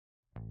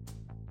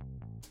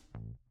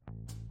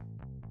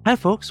Hi,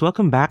 folks.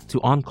 Welcome back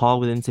to On Call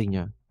with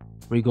Insignia,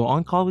 where we go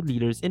on call with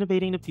leaders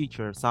innovating the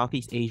future of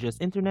Southeast Asia's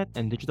internet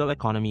and digital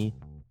economy,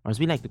 or as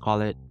we like to call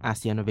it,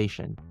 ASEAN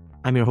Innovation.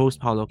 I'm your host,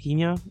 Paulo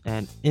Quino,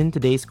 and in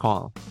today's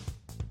call,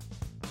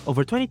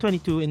 over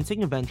 2022,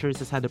 Insignia Ventures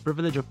has had the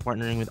privilege of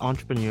partnering with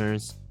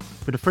entrepreneurs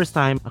for the first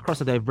time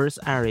across a diverse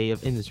array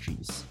of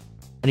industries.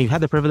 And we've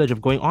had the privilege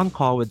of going on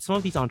call with some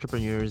of these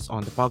entrepreneurs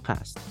on the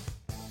podcast.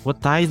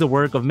 What ties the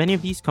work of many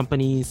of these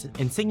companies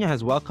Insignia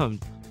has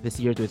welcomed this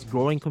year to its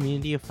growing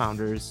community of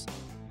founders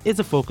is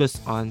a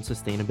focus on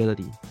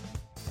sustainability.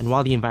 And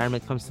while the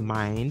environment comes to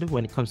mind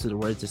when it comes to the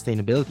word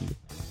sustainability,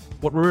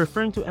 what we're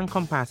referring to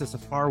encompasses a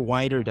far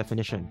wider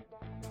definition.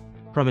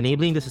 From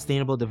enabling the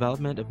sustainable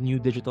development of new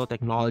digital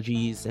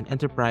technologies and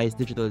enterprise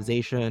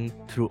digitalization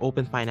through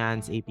open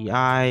finance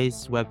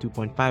APIs, Web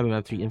 2.5 and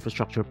Web 3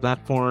 infrastructure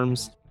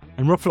platforms,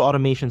 and workflow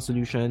automation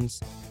solutions,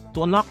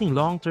 to unlocking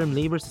long-term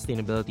labor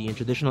sustainability in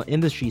traditional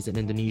industries in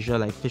Indonesia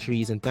like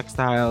fisheries and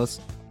textiles,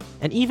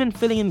 and even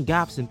filling in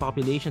gaps in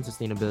population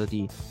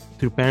sustainability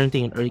through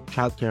parenting and early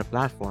childcare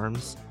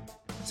platforms,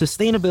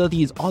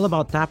 sustainability is all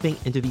about tapping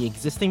into the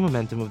existing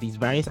momentum of these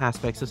various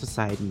aspects of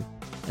society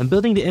and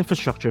building the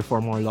infrastructure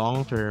for more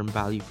long-term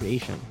value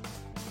creation.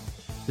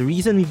 The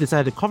reason we've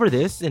decided to cover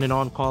this in an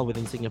on-call with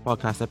Insignia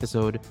podcast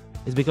episode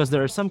is because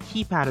there are some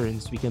key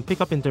patterns we can pick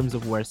up in terms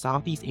of where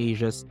Southeast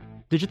Asia's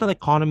digital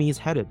economy is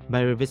headed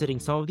by revisiting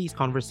some of these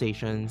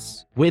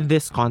conversations with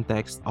this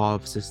context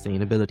of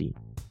sustainability.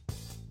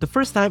 The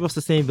first type of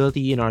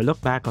sustainability in our look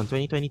back on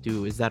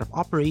 2022 is that of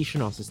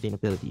operational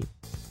sustainability,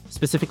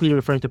 specifically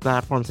referring to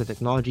platforms and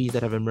technologies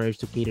that have emerged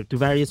to cater to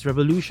various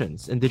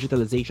revolutions in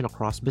digitalization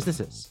across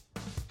businesses.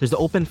 There's the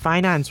open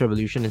finance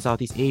revolution in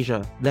Southeast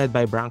Asia, led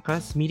by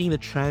Brancas, meeting the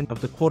trend of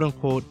the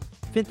quote-unquote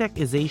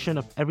fintechization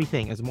of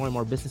everything as more and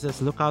more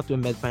businesses look out to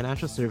embed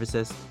financial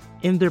services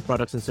in their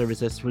products and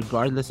services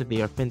regardless if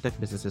they are fintech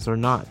businesses or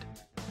not.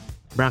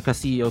 Brancas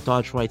CEO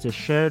Todd Schweitzer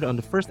shared on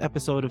the first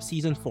episode of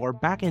Season 4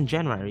 back in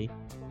January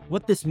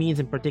what this means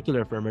in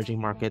particular for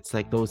emerging markets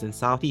like those in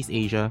Southeast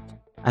Asia,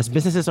 as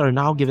businesses are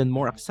now given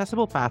more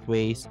accessible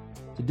pathways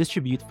to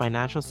distribute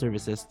financial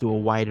services to a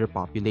wider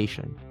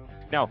population.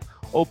 Now,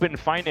 open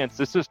finance,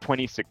 this is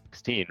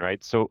 2016,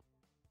 right? So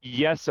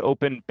yes,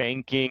 open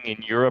banking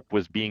in Europe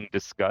was being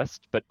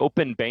discussed, but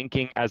open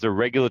banking as a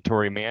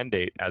regulatory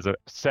mandate, as a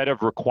set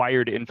of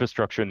required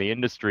infrastructure in the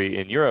industry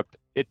in Europe,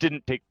 it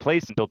didn't take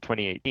place until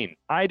 2018.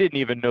 I didn't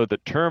even know the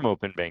term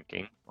open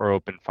banking or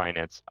open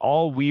finance.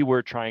 All we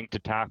were trying to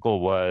tackle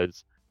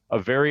was a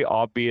very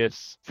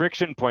obvious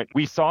friction point.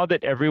 We saw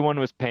that everyone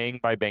was paying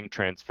by bank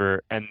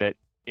transfer and that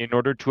in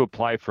order to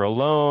apply for a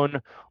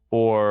loan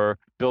or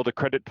build a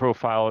credit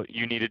profile,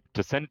 you needed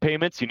to send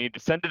payments, you need to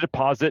send a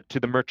deposit to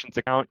the merchant's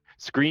account,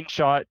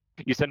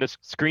 you send a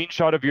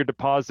screenshot of your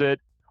deposit,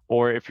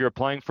 or if you're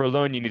applying for a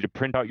loan, you need to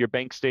print out your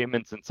bank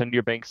statements and send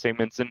your bank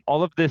statements. And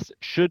all of this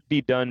should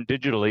be done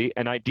digitally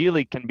and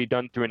ideally can be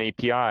done through an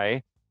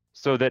API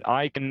so that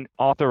I can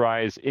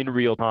authorize in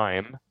real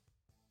time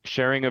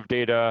sharing of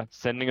data,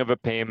 sending of a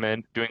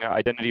payment, doing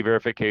identity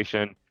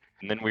verification.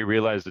 And then we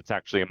realized it's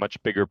actually a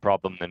much bigger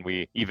problem than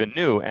we even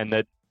knew, and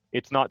that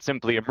it's not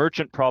simply a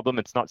merchant problem,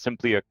 it's not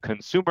simply a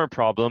consumer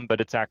problem,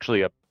 but it's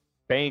actually a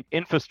bank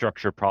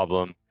infrastructure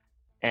problem.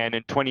 And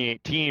in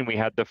 2018, we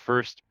had the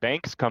first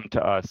banks come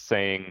to us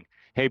saying,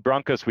 hey,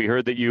 Brancas, we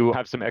heard that you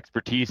have some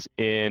expertise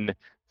in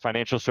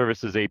financial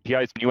services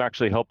APIs. Can you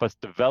actually help us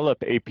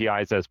develop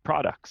APIs as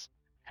products?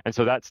 And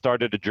so that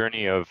started a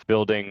journey of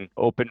building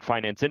open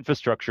finance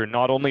infrastructure,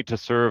 not only to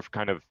serve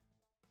kind of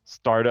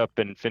startup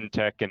and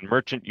fintech and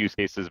merchant use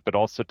cases, but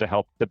also to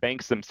help the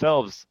banks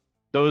themselves,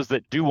 those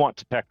that do want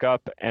to tech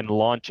up and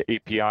launch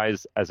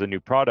APIs as a new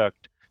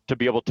product, to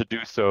be able to do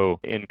so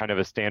in kind of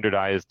a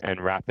standardized and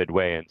rapid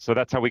way. And so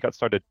that's how we got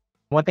started.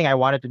 One thing I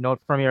wanted to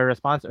note from your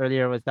response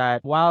earlier was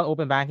that while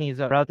open banking is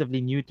a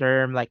relatively new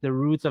term, like the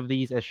roots of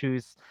these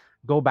issues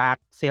go back,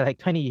 say, like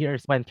 20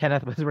 years when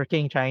Kenneth was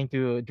working trying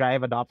to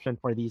drive adoption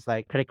for these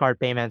like credit card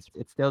payments.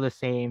 It's still the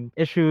same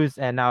issues,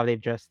 and now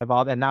they've just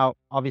evolved. And now,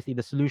 obviously,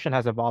 the solution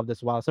has evolved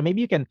as well. So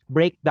maybe you can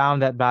break down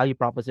that value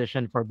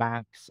proposition for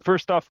banks.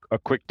 First off, a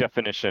quick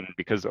definition,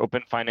 because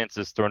open finance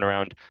is thrown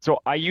around. So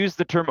I use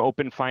the term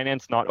open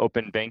finance, not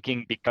open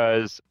banking,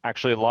 because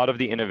actually a lot of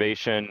the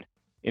innovation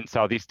in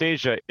Southeast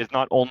Asia is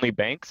not only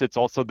banks, it's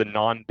also the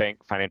non-bank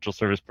financial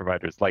service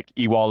providers like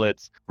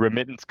e-wallets,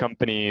 remittance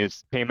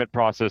companies, payment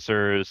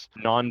processors,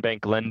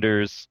 non-bank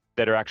lenders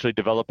that are actually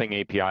developing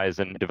APIs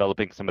and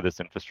developing some of this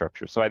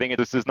infrastructure. So I think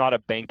this is not a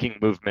banking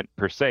movement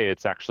per se,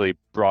 it's actually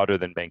broader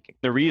than banking.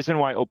 The reason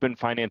why open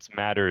finance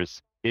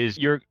matters is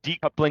you're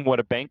decoupling what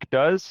a bank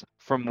does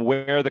from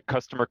where the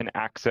customer can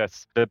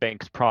access the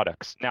bank's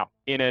products. Now,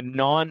 in a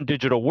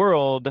non-digital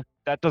world,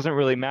 that doesn't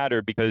really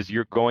matter because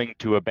you're going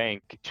to a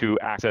bank to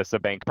access a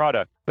bank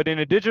product. But in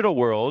a digital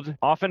world,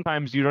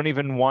 oftentimes you don't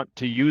even want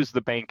to use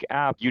the bank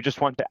app. You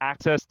just want to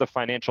access the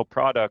financial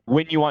product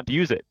when you want to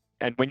use it.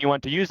 And when you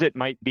want to use it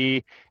might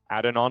be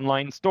at an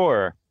online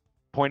store,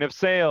 point of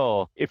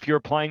sale. If you're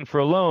applying for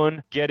a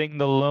loan, getting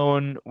the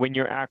loan when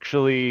you're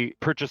actually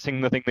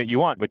purchasing the thing that you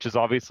want, which is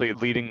obviously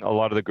leading a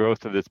lot of the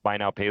growth of this buy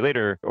now, pay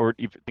later, or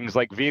even things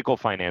like vehicle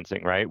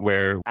financing, right?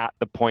 Where at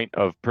the point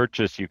of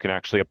purchase, you can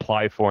actually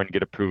apply for and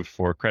get approved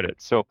for credit.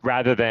 So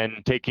rather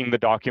than taking the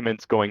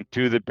documents, going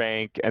to the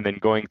bank, and then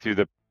going through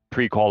the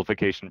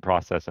pre-qualification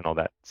process and all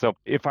that. So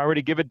if I were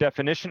to give a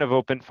definition of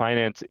open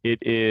finance, it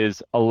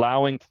is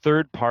allowing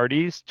third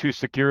parties to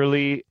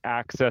securely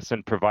access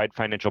and provide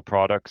financial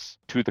products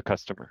to the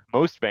customer.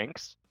 Most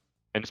banks,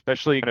 and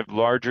especially kind of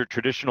larger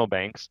traditional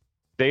banks,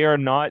 they are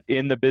not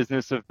in the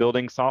business of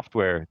building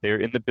software.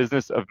 They're in the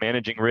business of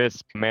managing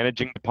risk,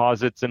 managing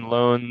deposits and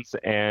loans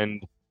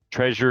and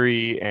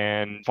treasury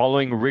and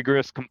following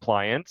rigorous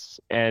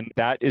compliance. And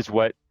that is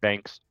what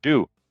banks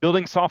do.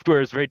 Building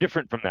software is very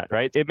different from that,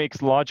 right? It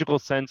makes logical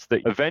sense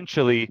that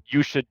eventually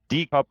you should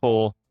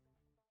decouple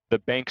the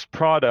bank's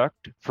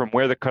product from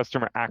where the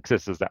customer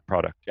accesses that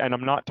product. And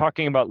I'm not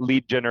talking about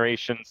lead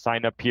generation,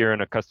 sign up here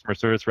and a customer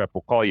service rep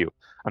will call you.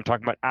 I'm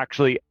talking about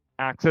actually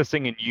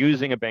accessing and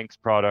using a bank's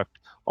product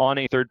on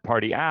a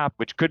third-party app,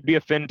 which could be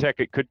a fintech,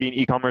 it could be an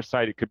e-commerce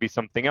site, it could be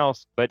something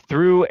else, but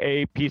through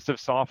a piece of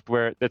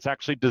software that's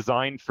actually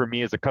designed for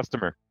me as a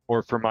customer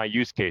or for my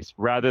use case,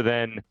 rather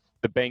than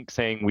the bank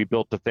saying we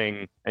built the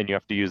thing and you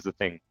have to use the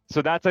thing.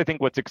 So that's, I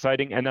think, what's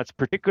exciting. And that's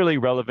particularly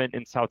relevant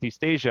in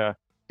Southeast Asia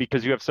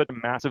because you have such a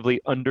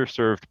massively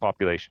underserved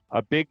population.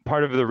 A big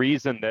part of the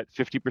reason that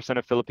 50%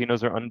 of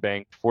Filipinos are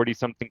unbanked,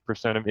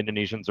 40-something% of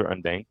Indonesians are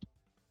unbanked,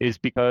 is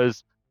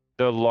because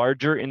the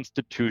larger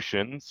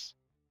institutions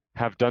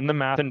have done the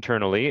math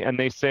internally and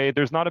they say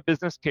there's not a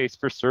business case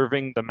for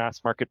serving the mass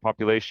market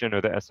population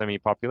or the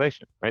SME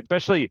population, right?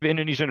 Especially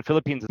Indonesia and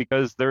Philippines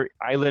because they're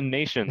island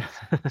nations.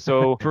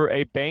 So for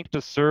a bank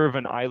to serve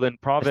an island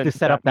province,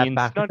 that means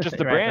not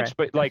just a branch,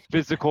 but like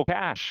physical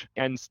cash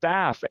and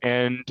staff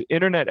and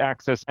internet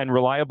access and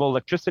reliable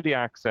electricity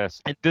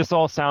access. And this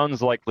all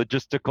sounds like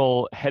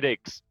logistical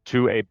headaches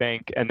to a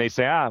bank. And they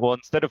say, well,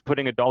 instead of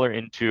putting $1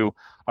 into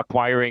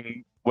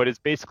acquiring what is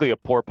basically a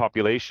poor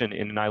population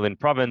in an island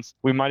province,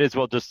 we might as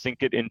well just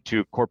sink it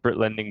into corporate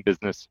lending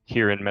business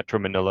here in Metro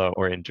Manila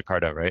or in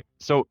Jakarta, right?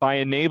 So by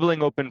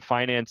enabling open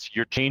finance,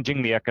 you're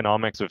changing the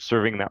economics of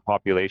serving that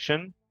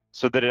population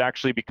so that it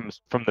actually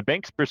becomes, from the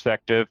bank's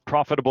perspective,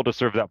 profitable to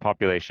serve that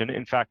population.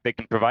 In fact, they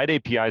can provide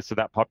APIs so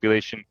that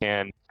population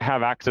can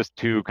have access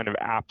to kind of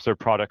apps or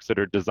products that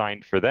are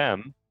designed for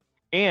them.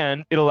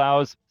 And it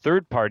allows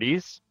third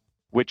parties,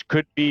 which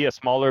could be a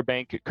smaller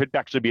bank, it could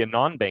actually be a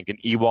non-bank, an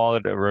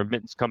e-wallet or a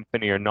remittance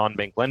company or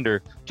non-bank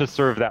lender, to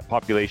serve that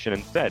population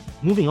instead.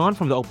 Moving on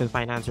from the open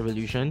finance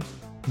revolution,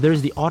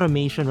 there's the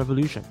automation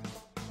revolution,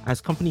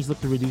 as companies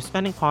look to reduce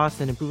spending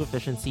costs and improve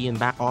efficiency in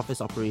back office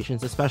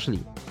operations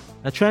especially,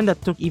 a trend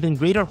that took even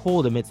greater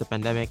hold amidst the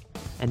pandemic,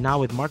 and now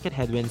with market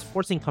headwinds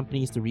forcing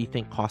companies to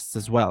rethink costs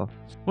as well.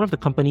 One of the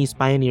companies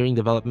pioneering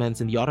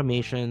developments in the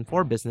automation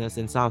for business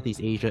in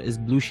Southeast Asia is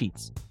Blue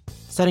Sheets,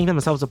 setting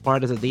themselves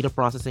apart as a data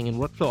processing and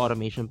workflow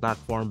automation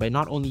platform by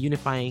not only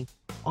unifying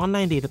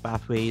online data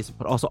pathways,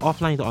 but also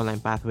offline to online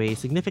pathways,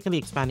 significantly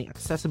expanding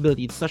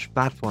accessibility to such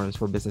platforms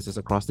for businesses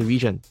across the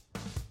region.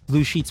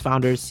 Blue Sheets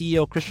founders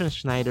CEO Christian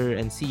Schneider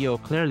and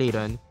CEO Claire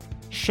Layton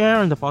share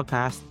on the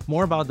podcast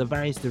more about the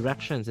various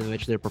directions in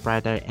which their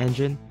proprietary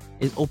engine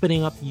is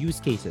opening up use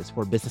cases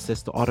for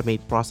businesses to automate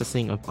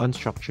processing of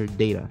unstructured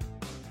data.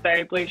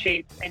 So Blue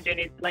Sheets engine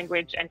is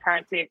language and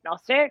currency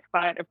agnostic,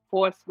 but of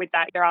course with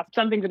that there are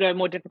some things that are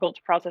more difficult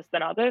to process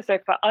than others. So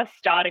for us,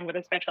 starting with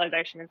a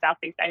specialization in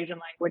Southeast Asian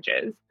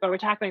languages, we're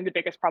tackling the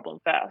biggest problem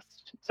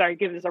first. So it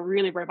gives us a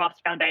really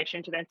robust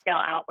foundation to then scale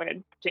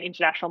outward to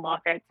international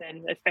markets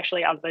and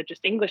especially other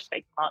just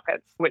English-speaking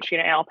markets, which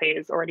NLP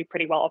is already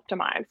pretty well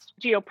optimized.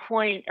 To your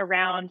point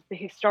around the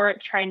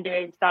historic trend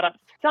of startups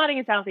starting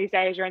in Southeast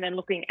Asia and then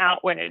looking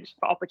outward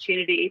for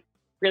opportunity,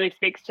 really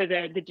speaks to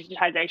the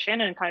digitization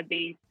and kind of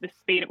the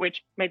speed at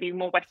which maybe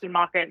more Western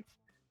markets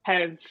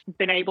have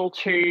been able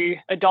to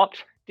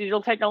adopt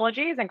digital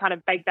technologies and kind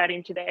of bake that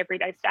into their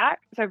everyday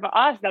stack. So for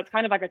us, that's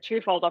kind of like a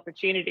twofold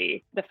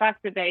opportunity. The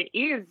fact that there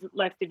is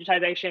less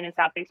digitization in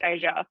Southeast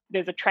Asia,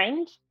 there's a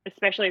trend,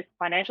 especially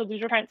financial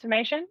digital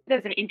transformation.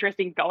 There's an interest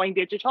in going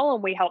digital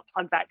and we help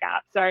plug that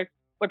gap. So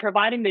we're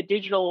providing the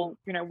digital,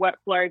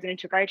 workflows and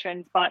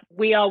integrations, but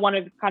we are one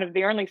of kind of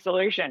the only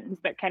solutions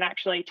that can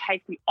actually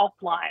take the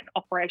offline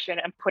operation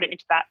and put it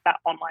into that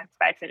online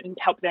space and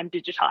help them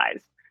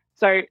digitize.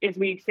 So as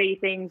we see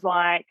things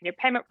like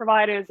payment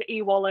providers,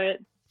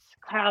 e-wallets,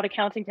 cloud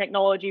accounting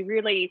technology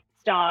really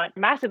start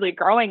massively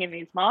growing in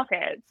these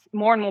markets,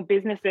 more and more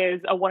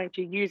businesses are wanting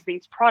to use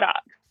these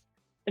products.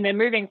 And they're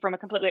moving from a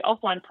completely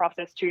offline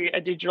process to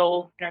a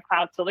digital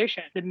cloud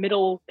solution. The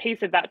middle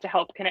piece of that to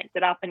help connect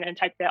it up and then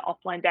take their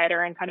offline data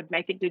and kind of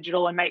make it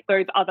digital and make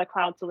those other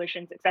cloud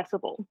solutions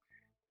accessible.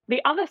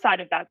 The other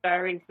side of that,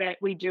 though, is that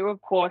we do, of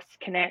course,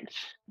 connect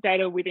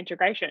data with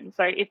integration.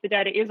 So if the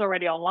data is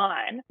already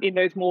online in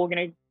those more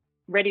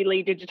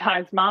readily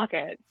digitized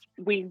markets,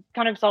 we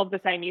kind of solve the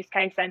same use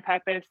case, same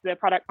purpose, the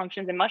product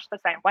functions in much the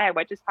same way.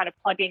 We're just kind of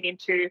plugging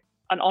into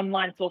an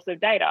online source of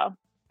data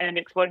and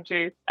exporting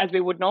to as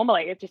we would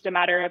normally. It's just a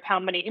matter of how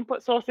many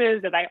input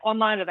sources, are they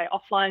online, are they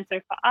offline? So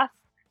for us,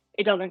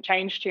 it doesn't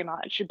change too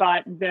much,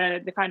 but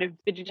the kind of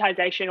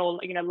digitization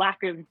or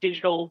lack of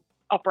digital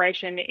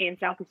operation in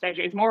Southeast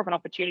Asia is more of an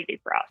opportunity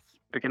for us.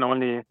 We can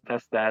only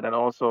test that and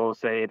also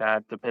say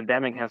that the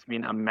pandemic has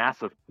been a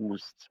massive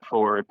boost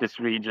for this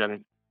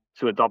region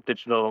to adopt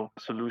digital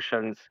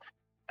solutions.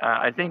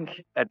 I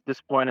think at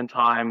this point in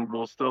time,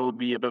 we'll still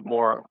be a bit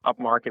more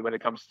upmarket when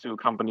it comes to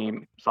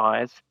company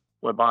size,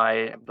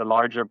 whereby the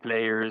larger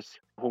players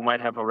who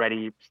might have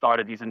already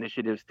started these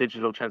initiatives,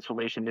 digital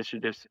transformation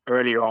initiatives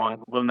earlier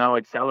on, will now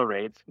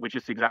accelerate, which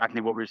is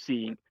exactly what we're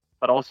seeing.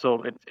 But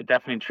also it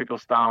definitely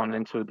trickles down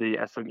into the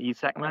SME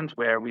segment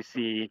where we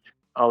see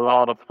a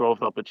lot of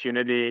growth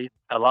opportunity,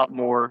 a lot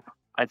more,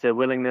 I'd say,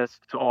 willingness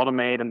to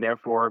automate and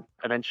therefore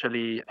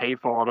eventually pay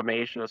for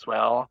automation as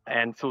well.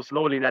 And so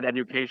slowly that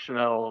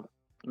educational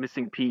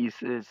missing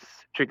piece is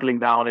trickling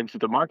down into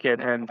the market.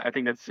 And I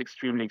think that's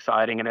extremely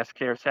exciting. And as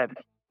Claire said,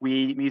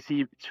 we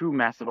see two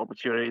massive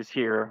opportunities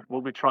here.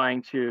 We'll be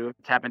trying to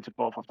tap into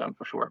both of them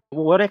for sure.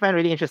 What I find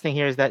really interesting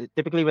here is that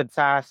typically with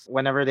SaaS,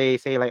 whenever they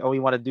say like, oh, we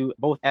want to do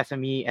both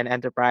SME and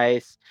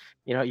enterprise,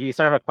 you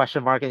sort of have a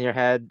question mark in your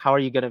head. How are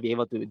you going to be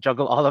able to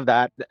juggle all of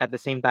that at the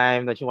same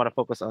time that you want to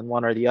focus on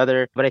one or the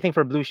other? But I think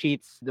for Blue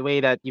Sheets, the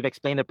way that you've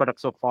explained the product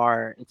so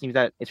far, it seems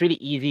that it's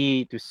really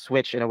easy to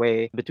switch in a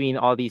way between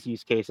all these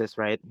use cases,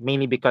 right?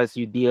 Mainly because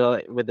you deal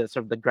with the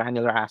sort of the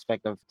granular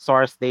aspect of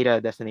source, data,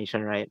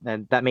 destination, right?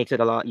 And that makes it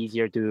a lot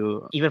easier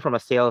to, even from a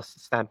sales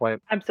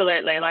standpoint.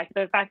 Absolutely. Like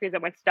the fact is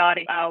that we're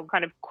starting our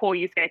kind of core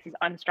use case is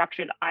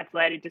unstructured,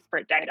 isolated,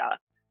 disparate data.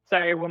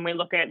 So when we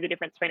look at the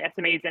difference between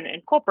SMEs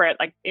and corporate,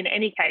 like in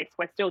any case,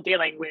 we're still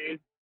dealing with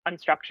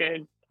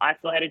unstructured,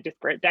 isolated,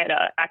 disparate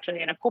data.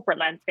 Actually, in a corporate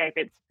landscape,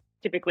 it's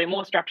typically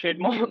more structured,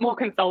 more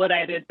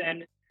consolidated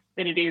than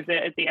it is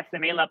at the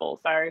SME level.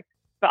 So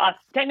for us,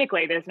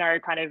 technically, there's no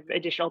kind of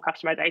additional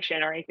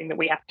customization or anything that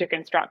we have to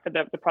construct for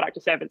the product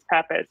to serve its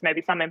purpose.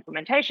 Maybe some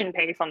implementation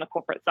piece on the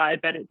corporate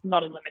side, but it's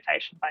not a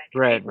limitation by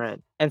any means. Right.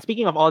 And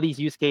speaking of all these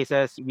use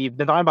cases, we've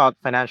been talking about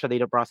financial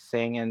data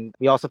processing, and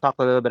we also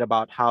talked a little bit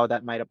about how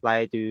that might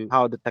apply to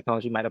how the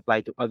technology might apply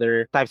to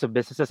other types of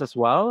businesses as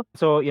well.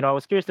 So, I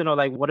was curious to know,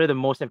 like, what are the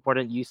most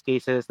important use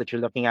cases that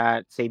you're looking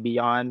at, say,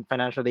 beyond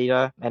financial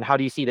data? And how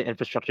do you see the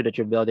infrastructure that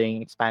you're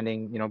building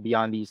expanding,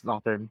 beyond these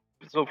long term?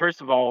 So first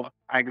of all,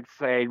 I could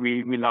say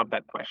we love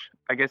that question.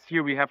 I guess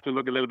here we have to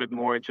look a little bit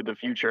more into the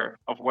future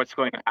of what's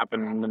going to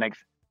happen in the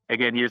next,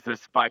 again, here's this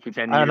 5 to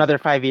 10 years. Another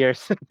 5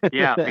 years.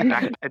 Yeah,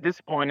 exactly. At this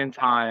point in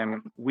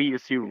time, we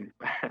assume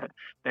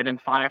that in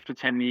 5 to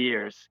 10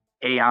 years,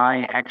 AI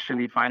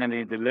actually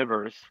finally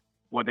delivers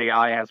what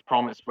AI has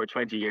promised for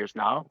 20 years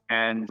now.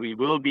 And we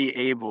will be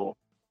able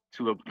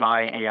to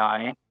apply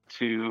AI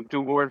to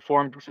do more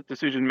informed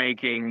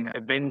decision-making,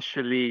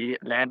 eventually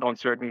land on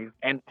certain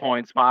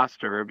endpoints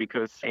faster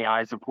because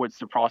AI supports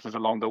the process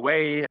along the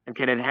way and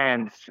can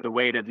enhance the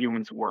way that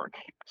humans work.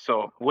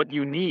 So what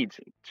you need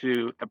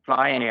to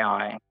apply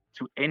AI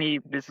to any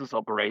business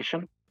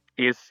operation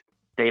is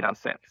data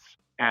sets.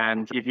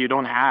 And if you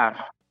don't have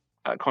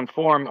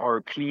conformed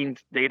or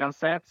cleaned data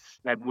sets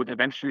that would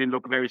eventually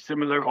look very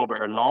similar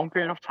over a long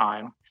period of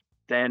time,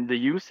 then the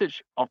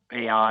usage of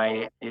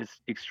AI is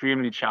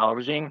extremely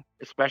challenging,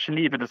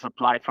 especially if it is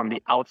applied from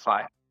the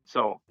outside.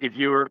 So if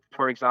you're,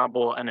 for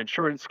example, an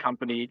insurance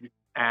company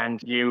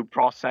and you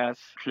process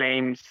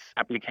claims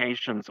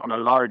applications on a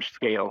large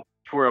scale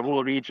for a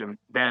whole region,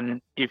 then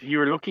if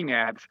you're looking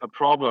at a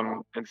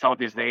problem in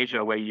Southeast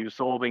Asia where you're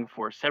solving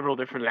for several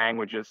different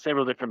languages,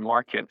 several different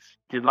markets,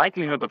 the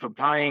likelihood of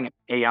applying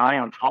AI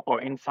on top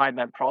or inside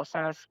that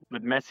process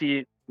with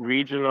messy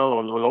regional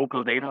or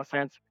local data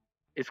sets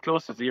is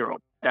close to zero.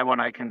 That one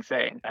I can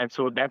say. And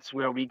so that's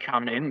where we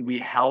come in. We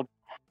help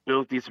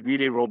build these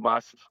really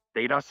robust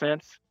data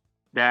sets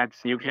that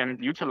you can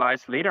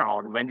utilize later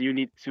on when you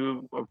need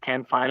to or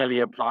can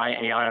finally apply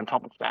AI on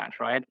top of that,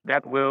 right?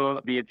 That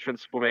will be a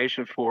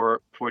transformation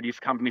for these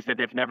companies that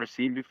they've never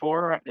seen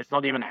before. It's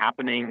not even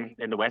happening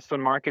in the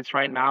Western markets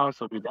right now,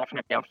 so we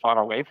definitely are far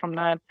away from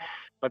that.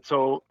 But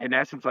so in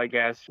essence, I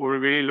guess, what we're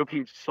really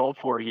looking to solve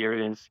for here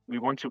is we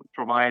want to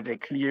provide a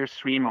clear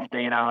stream of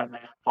data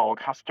for our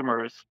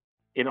customers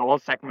in all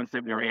segments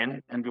that we're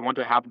in, and we want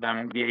to have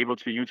them be able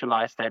to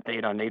utilize that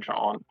data later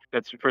on.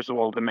 That's, first of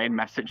all, the main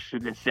message to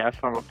this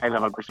from a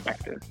high-level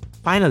perspective.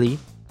 Finally,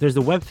 there's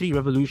the Web3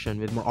 revolution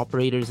with more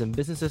operators and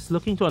businesses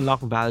looking to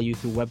unlock value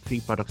through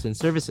Web3 products and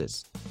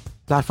services.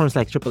 Platforms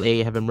like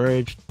AAA have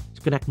emerged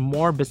to connect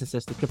more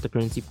businesses to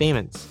cryptocurrency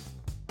payments.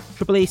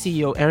 AAA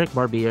CEO Eric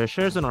Barbier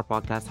shares on our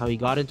podcast how he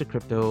got into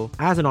crypto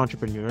as an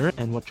entrepreneur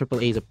and what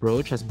AAA's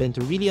approach has been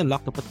to really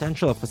unlock the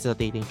potential of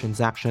facilitating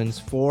transactions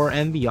for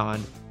and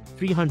beyond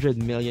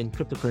 300 million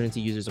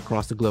cryptocurrency users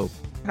across the globe.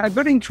 I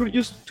got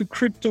introduced to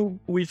crypto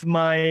with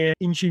my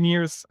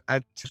engineers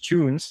at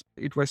Tunes.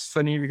 It was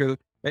funny because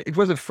It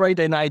was a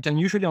Friday night, and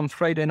usually on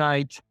Friday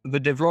night, the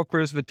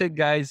developers, the tech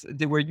guys,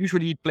 they were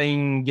usually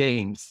playing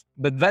games.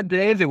 But that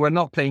day, they were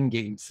not playing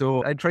games.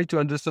 So I tried to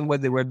understand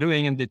what they were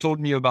doing, and they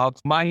told me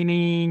about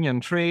mining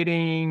and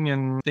trading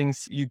and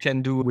things you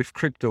can do with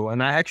crypto.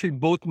 And I actually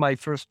bought my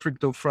first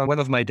crypto from one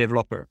of my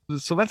developers.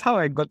 So that's how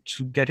I got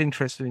to get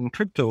interested in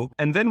crypto.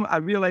 And then I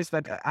realized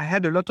that I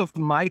had a lot of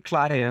my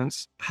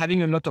clients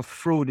having a lot of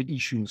fraud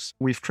issues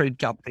with credit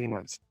card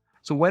payments.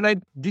 So when I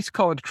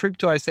discovered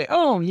crypto, I say,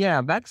 oh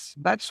yeah,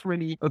 that's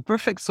really a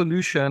perfect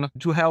solution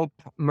to help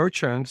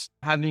merchants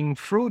having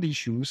fraud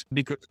issues,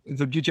 because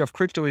the beauty of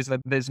crypto is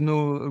that there's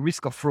no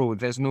risk of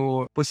fraud. There's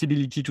no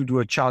possibility to do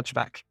a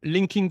chargeback.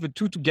 Linking the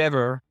two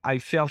together, I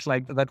felt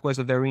like that was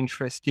a very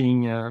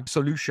interesting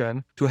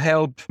solution to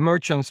help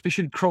merchants,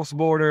 especially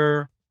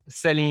cross-border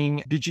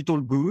selling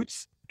digital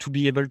goods, to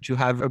be able to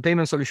have a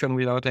payment solution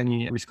without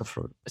any risk of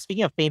fraud.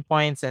 Speaking of pain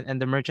points and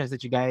the merchants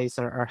that you guys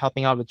are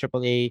helping out with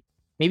AAA,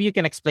 maybe you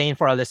can explain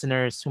for our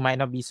listeners who might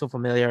not be so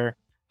familiar,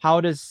 how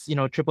does,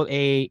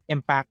 AAA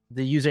impact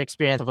the user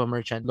experience of a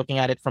merchant, looking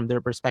at it from their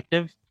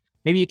perspective?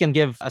 Maybe you can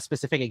give a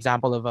specific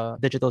example of a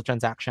digital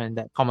transaction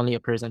that commonly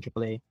occurs on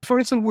AAA. For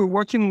instance, we're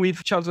working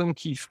with Charles &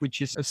 Keith,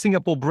 which is a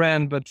Singapore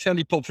brand, but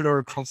fairly popular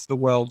across the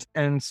world.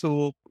 And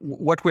so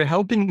what we're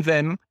helping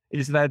them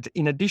is that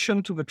in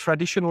addition to the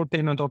traditional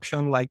payment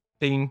option, like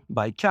paying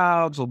by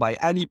cards or by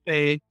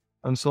Alipay,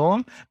 and so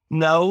on.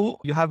 Now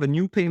you have a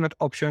new payment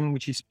option,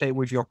 which is pay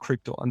with your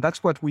crypto. And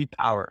that's what we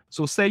power.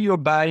 So say you're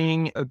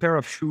buying a pair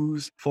of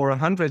shoes for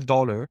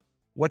 $100.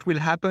 What will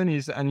happen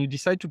is, and you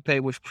decide to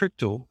pay with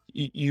crypto,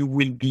 you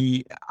will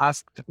be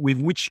asked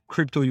with which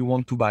crypto you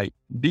want to buy.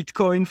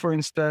 Bitcoin, for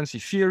instance,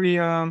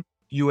 Ethereum,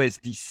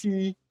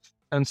 USDC,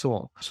 and so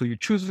on. So you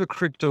choose the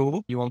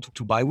crypto you want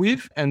to buy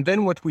with. And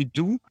then what we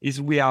do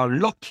is we are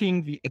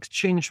locking the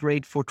exchange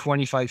rate for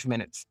 25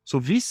 minutes. So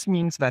this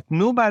means that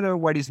no matter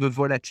what is the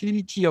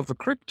volatility of the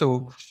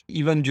crypto,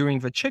 even during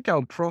the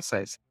checkout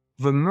process,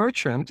 the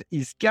merchant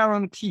is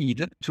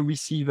guaranteed to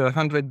receive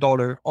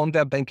 $100 on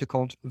their bank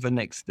account the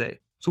next day.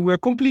 So we're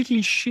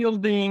completely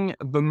shielding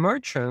the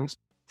merchants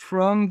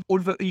from all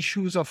the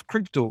issues of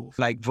crypto,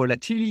 like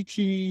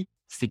volatility,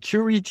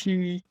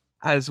 security,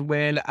 as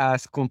well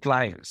as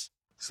compliance.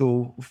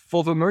 So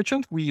for the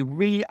merchant, we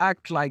really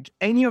act like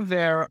any of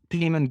their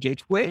payment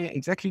gateway,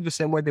 exactly the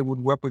same way they would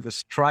work with a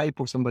Stripe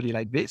or somebody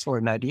like this or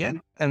an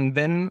Adyen. And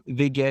then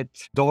they get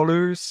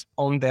dollars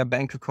on their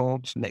bank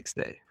account next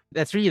day.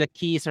 That's really the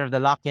key, sort of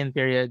the lock-in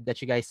period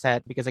that you guys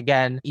set. Because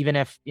again, even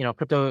if,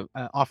 crypto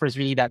offers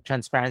really that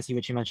transparency,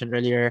 which you mentioned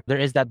earlier, there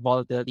is that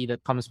volatility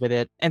that comes with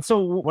it. And so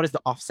what is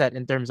the offset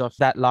in terms of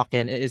that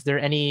lock-in? Is there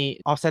any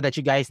offset that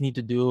you guys need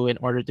to do in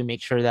order to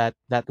make sure that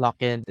that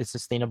lock-in is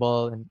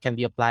sustainable and can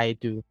be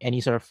applied to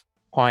any sort of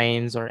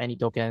coins or any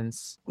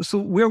tokens? So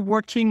we're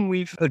working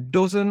with a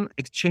dozen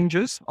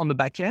exchanges on the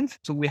back end.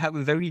 So we have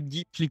a very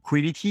deep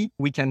liquidity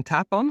we can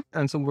tap on.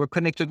 And so we're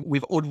connected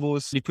with all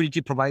those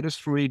liquidity providers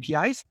through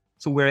APIs.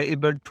 So we're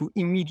able to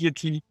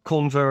immediately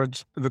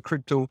convert the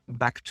crypto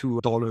back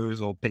to dollars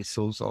or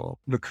pesos or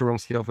the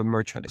currency of a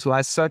merchant. So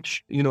as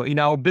such, in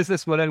our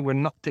business model, we're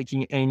not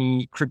taking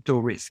any crypto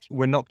risk.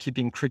 We're not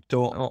keeping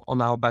crypto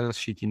on our balance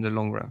sheet in the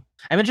long run.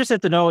 I'm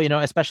interested to know,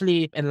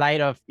 especially in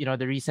light of,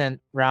 the recent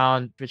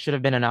round, which should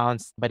have been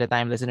announced by the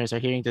time listeners are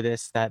hearing to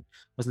this, that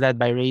was led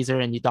by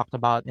Razer. And you talked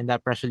about in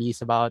that press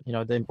release about,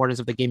 the importance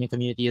of the gaming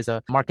community as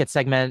a market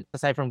segment.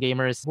 Aside from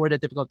gamers, who are the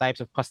typical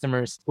types of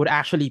customers who would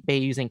actually pay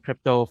using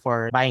crypto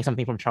for buying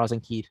something from Charles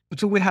 & Keith?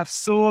 So we have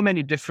so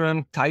many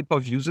different type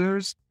of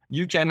users.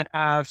 You can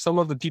have some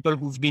of the people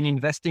who've been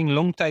investing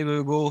long time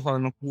ago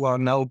and who are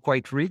now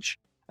quite rich.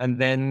 And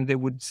then they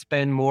would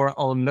spend more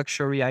on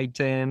luxury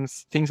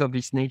items, things of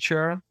this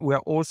nature. We're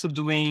also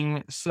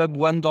doing sub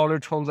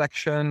 $1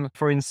 transaction,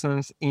 for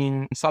instance,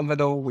 in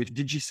Salvador with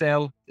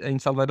Digicel. In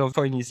Salvador,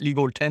 coin is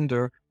legal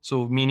tender.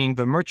 So meaning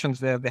the merchants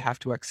there, they have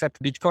to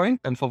accept Bitcoin.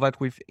 And for that,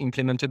 we've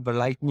implemented the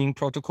Lightning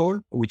protocol,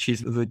 which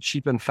is the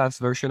cheap and fast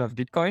version of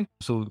Bitcoin.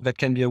 So that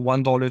can be a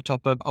 $1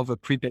 top up of a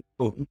prepaid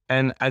phone.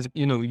 And as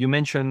you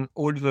mentioned,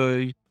 all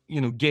the,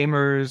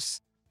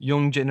 gamers,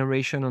 young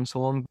generation and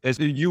so on, there's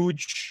a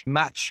huge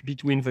match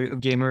between the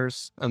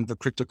gamers and the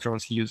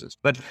cryptocurrency users.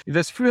 But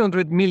there's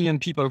 300 million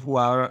people who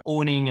are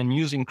owning and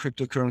using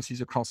cryptocurrencies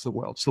across the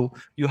world. So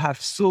you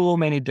have so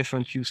many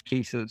different use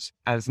cases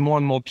as more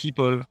and more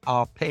people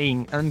are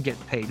paying and get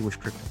paid with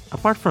crypto.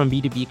 Apart from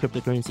B2B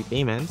cryptocurrency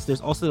payments,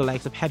 there's also the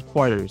likes of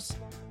Headquarters,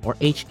 or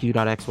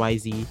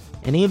HQ.xyz,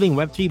 enabling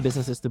Web3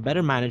 businesses to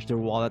better manage their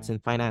wallets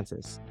and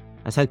finances.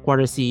 As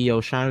Headquarters CEO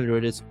Sharon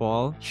Lourdes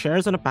Paul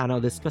shares on a panel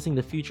discussing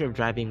the future of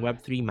driving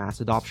Web3 mass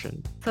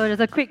adoption. So there's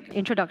a quick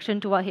introduction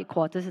to what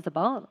Headquarters is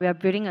about. We are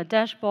building a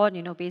dashboard,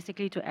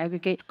 basically to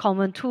aggregate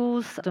common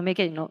tools to make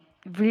it,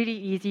 really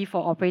easy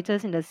for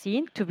operators in the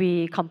scene to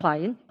be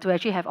compliant, to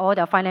actually have all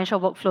their financial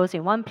workflows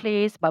in one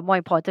place, but more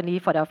importantly,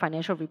 for their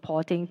financial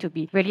reporting to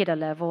be really at the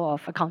level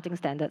of accounting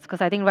standards.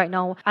 Because I think right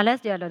now,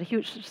 unless they're at a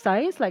huge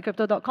size like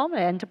Crypto.com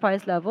at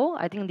enterprise level,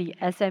 I think the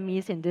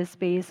SMEs in this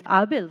space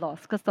are a bit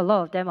lost because a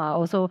lot of them are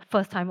also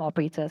first-time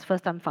operators,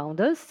 first-time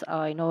founders.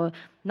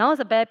 Now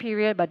it's a bad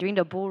period, but during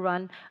the bull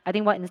run, I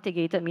think what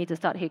instigated me to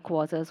start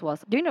Headquarters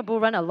was during the bull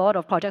run, a lot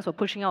of projects were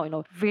pushing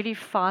out, really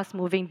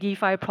fast-moving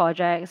DeFi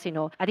projects.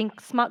 I think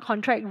smart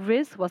contract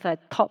risk was a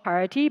top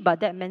priority,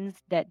 but that means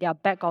that their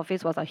back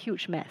office was a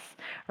huge mess,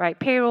 right?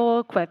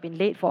 Payroll could have been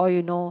late for all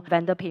you know.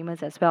 Vendor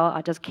payments as well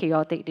are just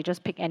chaotic. They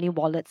just pick any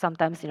wallet.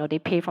 Sometimes, they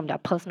pay from their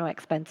personal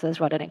expenses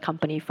rather than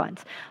company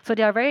funds. So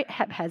they are very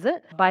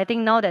haphazard. But I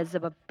think now there's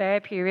a bear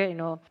period,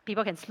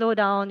 people can slow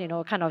down,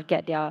 kind of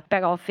get their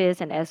back office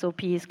and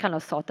SOPs kind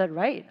of sorted,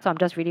 right? So I'm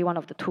just really one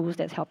of the tools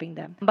that's helping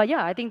them. But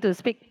yeah, I think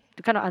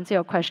to kind of answer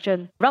your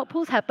question, rug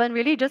pulls happen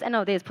really just end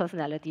of the day is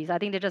personalities. I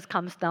think it just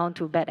comes down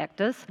to bad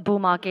actors. Bull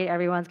market,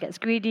 everyone gets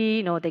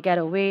greedy, they get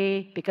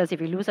away because if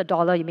you lose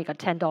 $1, you make a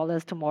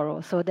 $10 tomorrow.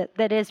 So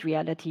that is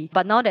reality.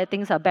 But now that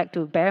things are back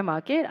to bear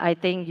market, I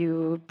think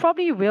you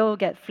probably will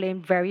get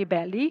flamed very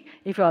badly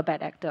if you're a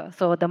bad actor.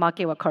 So the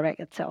market will correct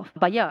itself.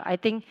 But yeah, I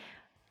think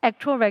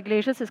actual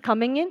regulations is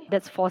coming in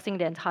that's forcing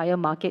the entire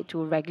market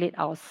to regulate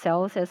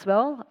ourselves as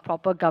well.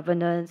 Proper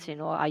governance,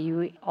 are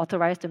you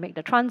authorized to make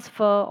the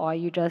transfer or are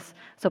you just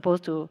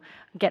supposed to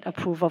get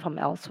approval from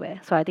elsewhere?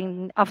 So I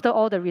think after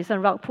all the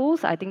recent rug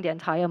pulls, I think the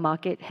entire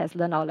market has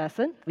learned our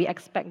lesson. We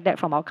expect that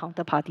from our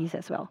counterparties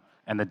as well.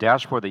 And the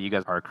dashboard that you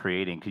guys are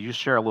creating, could you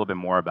share a little bit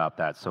more about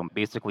that? So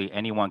basically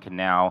anyone can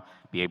now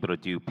be able to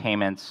do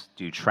payments,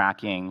 do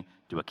tracking,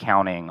 do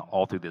accounting,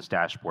 all through this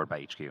dashboard by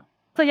HQ.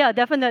 So yeah,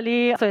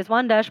 definitely. So it's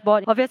one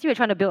dashboard. Obviously, we're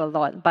trying to build a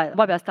lot, but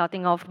what we're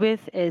starting off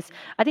with is,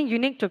 I think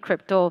unique to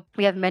crypto,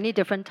 we have many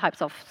different types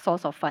of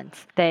source of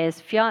funds. There is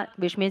fiat,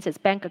 which means it's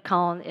bank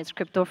account, it's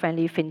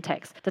crypto-friendly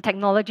fintechs. The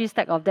technology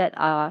stack of that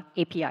are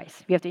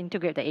APIs. We have to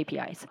integrate the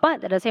APIs.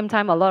 But at the same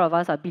time, a lot of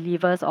us are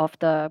believers of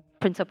the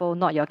principle,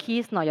 not your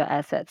keys, not your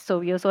assets. So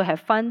we also have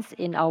funds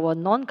in our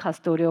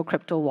non-custodial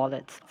crypto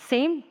wallets.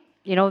 Same,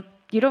 you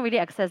don't really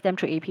access them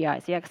through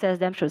APIs. You access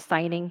them through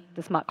signing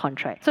the smart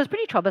contract. So it's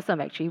pretty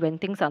troublesome actually when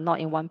things are not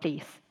in one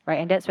place, right?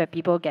 And that's where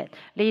people get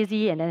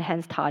lazy and then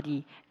hence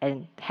tardy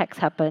and hacks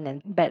happen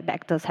and bad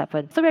actors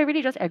happen. So we're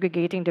really just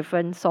aggregating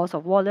different source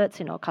of wallets,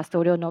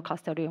 custodial, no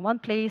custodial in one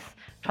place,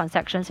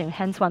 transactions in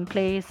hence one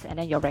place, and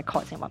then your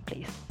records in one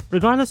place.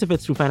 Regardless if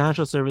it's through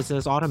financial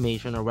services,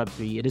 automation, or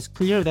Web3, it is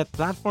clear that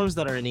platforms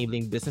that are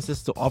enabling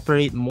businesses to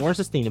operate more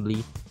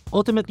sustainably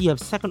ultimately have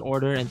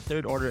second-order and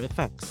third-order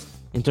effects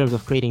in terms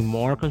of creating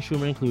more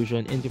consumer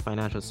inclusion into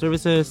financial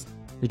services,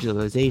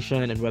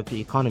 digitalization, and Web3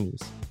 economies.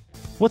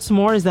 What's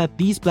more is that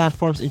these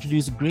platforms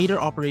introduce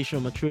greater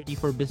operational maturity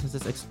for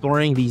businesses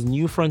exploring these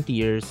new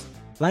frontiers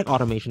like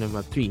automation and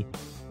Web3,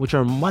 which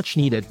are much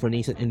needed for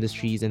nascent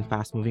industries in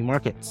fast-moving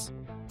markets.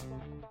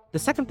 The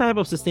second type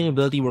of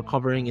sustainability we're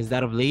covering is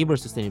that of labor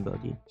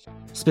sustainability,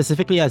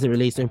 specifically as it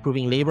relates to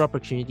improving labor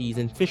opportunities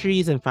in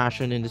fisheries and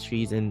fashion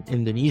industries in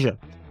Indonesia,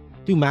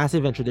 two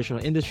massive and traditional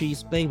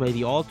industries plagued by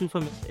the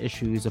all-too-familiar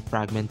issues of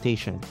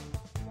fragmentation.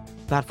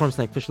 Platforms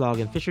like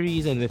Fishlog and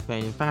Fisheries and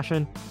Withcoin in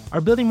Fashion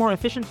are building more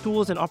efficient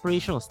tools and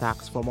operational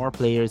stacks for more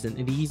players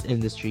in these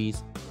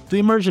industries to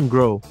emerge and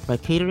grow by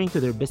catering to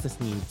their business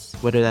needs,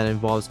 whether that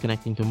involves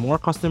connecting to more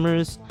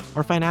customers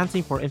or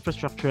financing for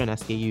infrastructure and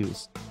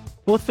SKUs.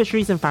 Both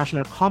fisheries and fashion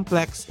are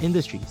complex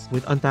industries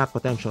with untapped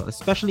potential,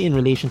 especially in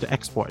relation to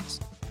exports,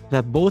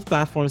 that both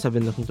platforms have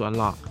been looking to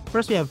unlock.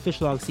 First, we have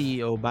Fishlog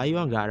CEO Bayu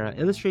Anggara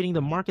illustrating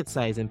the market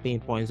size and pain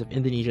points of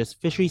Indonesia's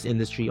fisheries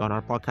industry on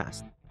our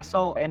podcast.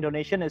 So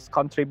Indonesia is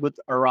contribute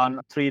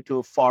around 3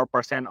 to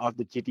 4% of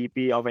the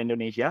GDP of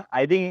Indonesia.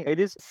 I think it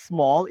is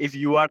small if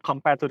you are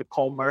compared to the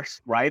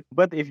commerce, right?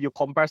 But if you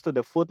compare to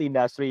the food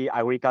industry,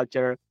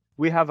 agriculture,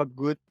 we have a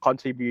good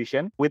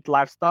contribution. With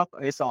livestock,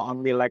 it's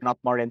only like not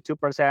more than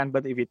 2%.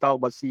 But if we talk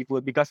about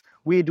seafood, because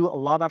we do a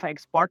lot of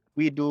export,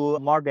 we do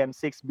more than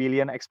 6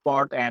 billion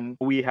export, and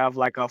we have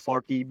like a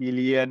 40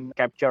 billion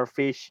capture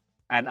fish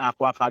and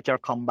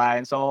aquaculture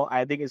combined. So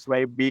I think it's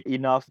very big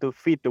enough to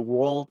feed the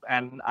world.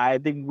 And I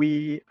think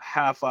we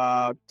have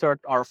a third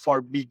or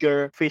fourth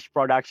bigger fish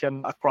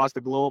production across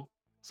the globe.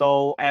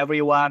 So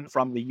everyone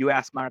from the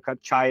US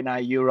market, China,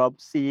 Europe,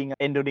 seeing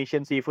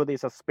Indonesian seafood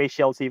is a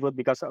special seafood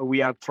because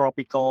we are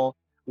tropical,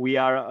 we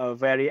are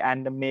very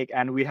endemic,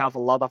 and we have a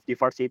lot of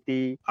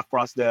diversity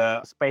across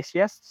the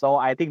species. So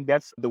I think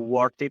that's the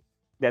worth it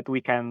that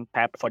we can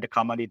tap for the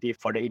commodity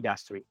for the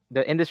industry.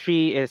 The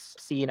industry is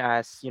seen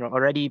as,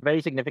 already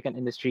very significant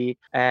industry,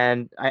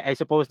 and I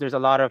suppose there's a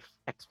lot of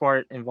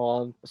export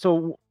involved.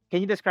 So can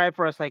you describe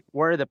for us,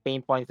 where are the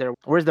pain points there?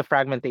 Where's the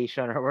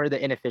fragmentation or where are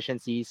the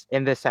inefficiencies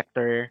in this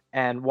sector?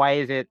 And why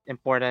is it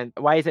important?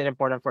 Why is it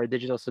important for a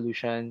digital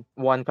solution,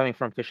 one coming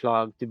from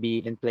Fishlog, to be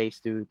in place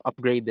to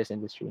upgrade this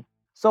industry?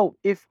 So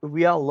if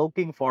we are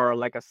looking for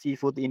like a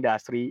seafood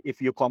industry, if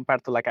you compare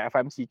to like a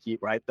FMCG,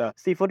 right? The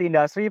seafood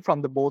industry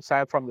from the both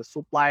side, from the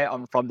supply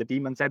and from the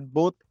demand side,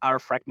 both are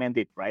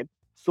fragmented, right?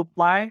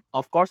 Supply,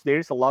 of course, there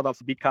is a lot of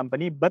big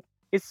company, but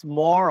it's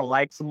more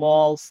like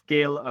small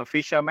scale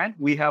fishermen.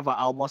 We have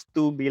almost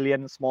 2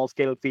 billion small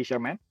scale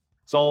fishermen.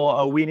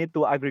 So we need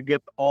to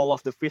aggregate all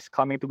of the fish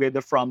coming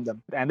together from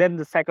them. And then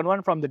the second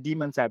one from the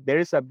demand side, there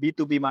is a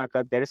B2B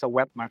market, there is a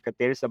web market,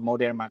 there is a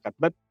modern market.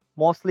 But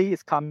mostly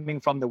it's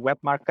coming from the web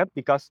market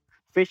because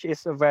fish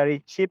is a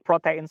very cheap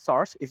protein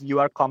source if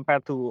you are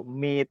compared to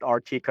meat or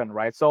chicken,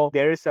 right? So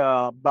there is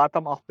a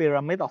bottom of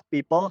pyramid of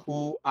people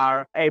who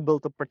are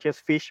able to purchase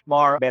fish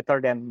more better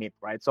than meat,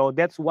 right? So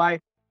that's why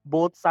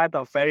both sides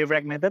are very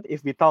fragmented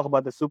if we talk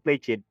about the supply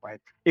chain,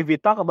 right? If we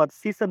talk about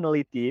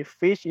seasonality,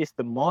 fish is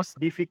the most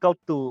difficult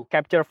to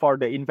capture for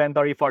the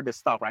inventory for the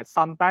stock, right?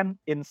 Sometimes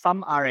in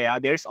some area,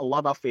 there's a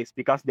lot of fish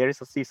because there is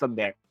a season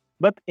there.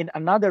 But in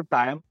another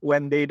time,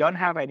 when they don't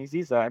have any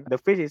season, the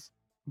fish is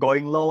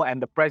going low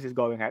and the price is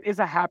going high. It's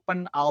a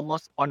happen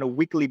almost on a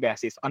weekly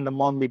basis, on a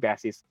monthly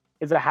basis.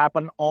 It's a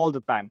happen all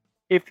the time.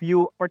 If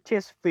you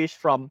purchase fish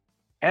from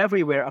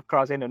everywhere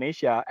across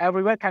Indonesia,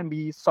 everywhere can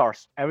be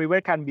source, everywhere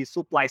can be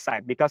supply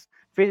side because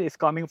fish is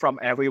coming from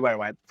everywhere,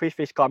 right? Fish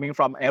coming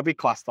from every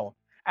coastal.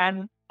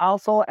 And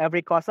also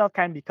every coastal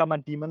can become a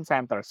demand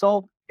center.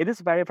 So it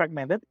is very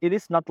fragmented. It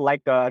is not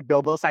like a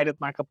double-sided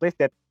marketplace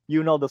that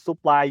you know the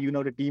supply, you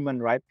know the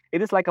demand, right?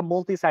 It is like a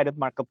multi-sided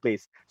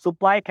marketplace.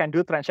 Supply can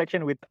do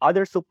transaction with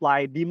other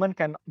supply, demand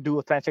can do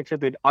a transaction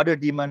with other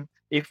demand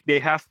if they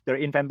have their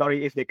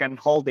inventory, if they can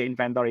hold the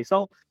inventory.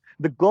 So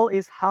the goal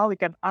is how we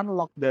can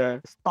unlock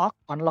the stock,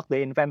 unlock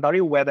the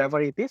inventory, wherever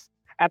it is,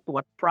 at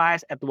what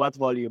price, at what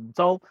volume.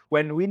 So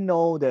when we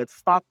know the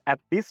stock at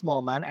this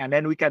moment, and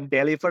then we can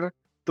deliver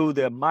to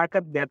the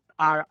market that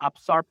are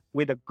absorbed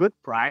with a good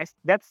price,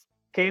 that's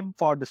came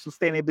for the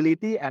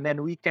sustainability, and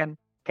then we can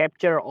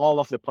capture all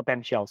of the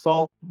potential.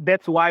 So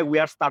that's why we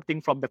are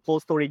starting from the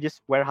cold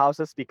storages,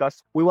 warehouses,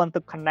 because we want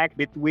to connect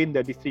between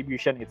the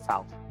distribution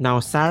itself.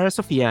 Now, Sarah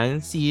Sofian,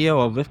 CEO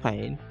of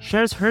Vivkain,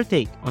 shares her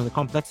take on the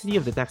complexity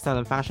of the textile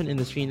and fashion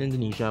industry in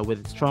Indonesia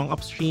with its strong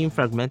upstream,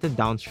 fragmented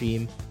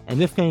downstream, and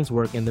Vivkain's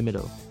work in the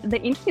middle.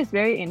 The industry is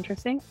very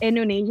interesting.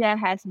 Indonesia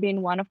has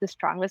been one of the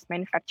strongest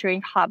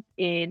manufacturing hubs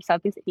in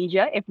Southeast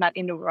Asia, if not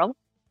in the world.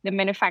 The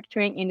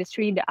manufacturing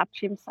industry, the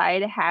upstream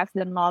side, has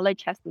the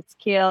knowledge, has the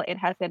skill, it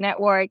has the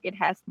network, it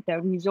has the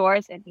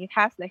resource, and it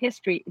has the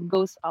history. It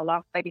goes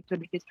alongside into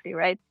the history,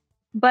 right?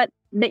 But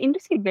the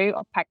industry is very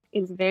opaque,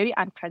 it's very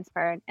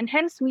untransparent. And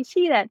hence we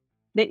see that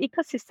the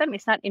ecosystem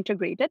is not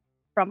integrated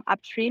from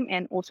upstream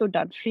and also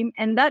downstream.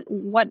 And that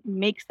what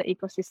makes the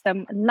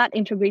ecosystem not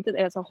integrated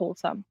as a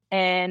wholesome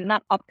and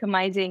not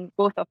optimizing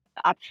both of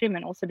the upstream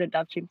and also the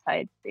downstream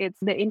side. It's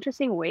the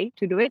interesting way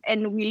to do it.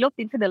 And we looked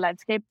into the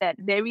landscape that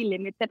very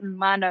limited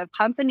amount of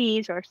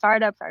companies or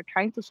startups are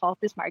trying to solve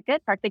this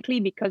market, practically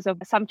because of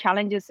some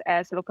challenges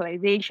as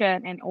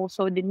localization and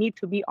also the need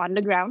to be on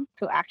the ground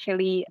to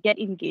actually get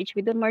engaged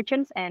with the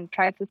merchants and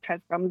try to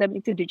transform them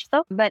into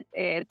digital. But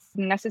it's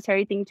a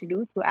necessary thing to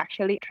do to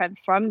actually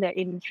transform the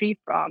industry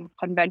from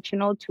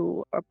conventional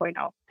to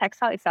 4.0.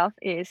 Textile itself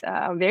is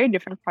a very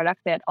different product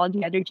than all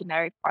the other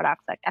generic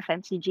products like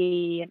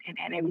FMCG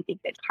and everything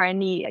that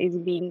currently is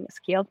being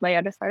scaled by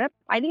other startups.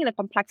 I think the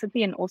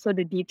complexity and also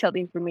the detailed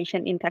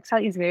information in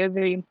textile is very,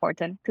 very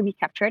important to be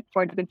captured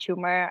for the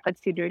consumer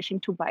consideration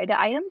to buy the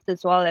items,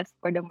 as well as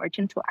for the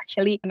merchant to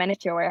actually manage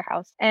their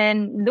warehouse.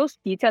 And those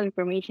detailed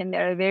information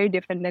that are very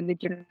different than the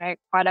generic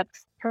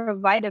products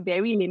provide a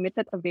very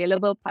limited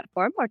available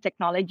platform or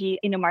technology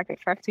in the market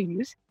for us to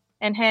use.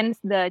 And hence,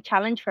 the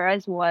challenge for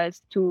us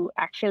was to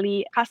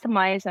actually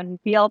customize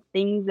and build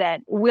things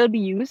that will be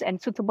used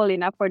and suitable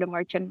enough for the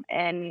merchant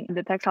and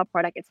the textile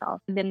product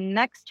itself. The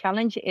next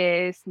challenge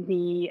is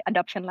the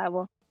adoption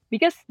level.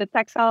 Because the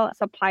textile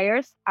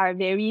suppliers are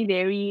very,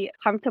 very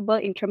comfortable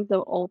in terms of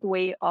the old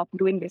way of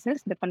doing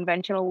business, the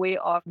conventional way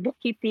of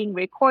bookkeeping,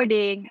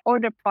 recording,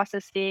 order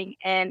processing,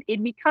 and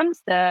it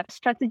becomes the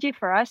strategy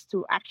for us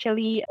to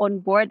actually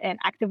onboard and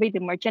activate the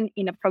merchant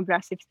in a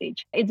progressive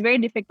stage. It's very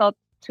difficult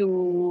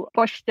to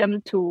push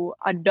them to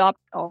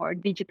adopt or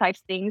digitize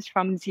things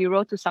from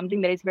zero to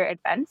something that is very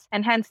advanced.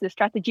 And hence the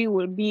strategy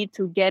will be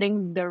to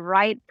getting the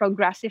right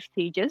progressive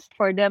stages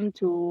for them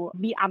to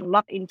be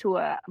unlocked into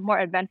a more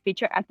advanced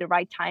feature at the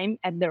right time,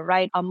 at the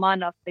right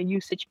amount of the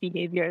usage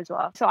behavior as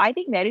well. So I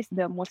think that is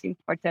the most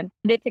important.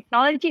 The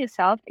technology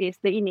itself is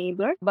the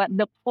enabler, but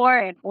the core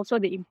and also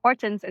the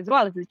importance as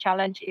well as the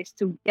challenge is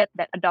to get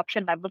that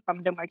adoption level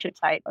from the merchant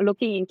side,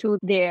 looking into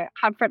their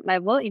comfort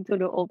level, into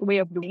the old way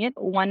of doing it.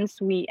 Once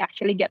we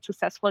actually get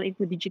successful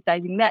into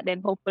digitizing that,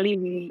 then hopefully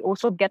we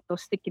also get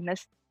those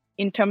stickiness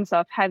in terms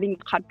of having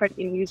comfort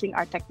in using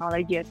our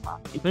technology as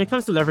well. When it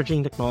comes to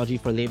leveraging technology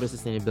for labor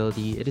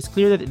sustainability, it is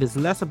clear that it is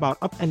less about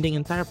upending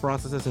entire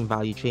processes and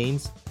value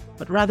chains,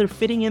 but rather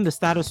fitting in the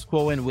status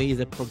quo in ways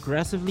that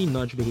progressively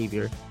nudge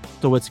behavior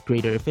towards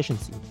greater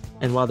efficiency.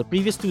 And while the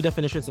previous two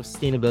definitions of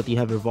sustainability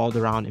have revolved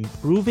around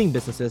improving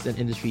businesses and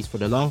industries for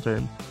the long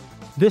term,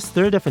 This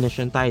third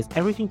definition ties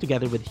everything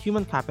together with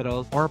human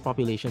capital or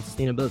population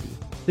sustainability.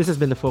 This has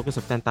been the focus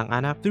of Tentang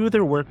Anak through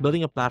their work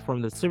building a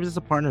platform that serves as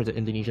a partner to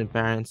Indonesian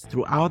parents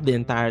throughout the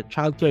entire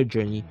childcare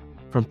journey,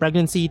 from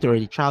pregnancy to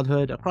early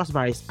childhood across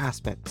various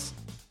aspects,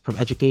 from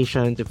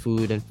education to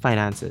food and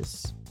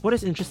finances. What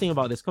is interesting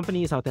about this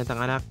company is how Tentang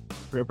Anak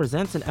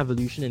represents an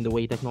evolution in the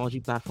way technology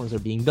platforms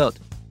are being built,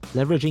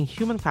 leveraging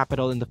human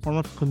capital in the form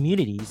of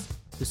communities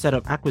to set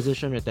up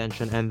acquisition,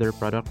 retention, and their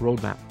product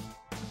roadmap.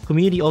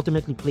 Community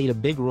ultimately played a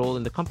big role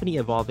in the company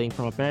evolving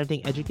from a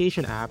parenting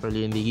education app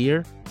early in the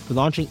year to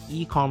launching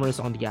e-commerce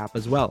on the app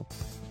as well.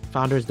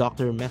 Founders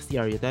Dr. Mesty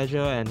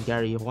Aryotejo and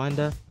Gary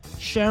Juanda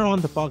share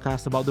on the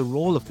podcast about the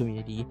role of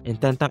community in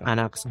Tentang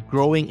Anak's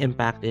growing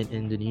impact in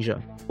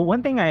Indonesia.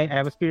 One thing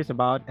I was curious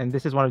about, and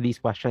this is one of these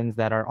questions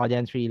that our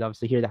audience really loves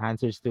to hear the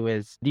answers to,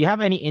 is do you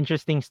have any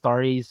interesting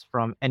stories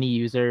from any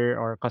user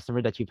or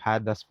customer that you've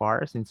had thus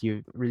far since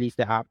you've released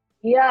the app?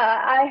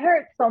 Yeah, I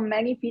heard so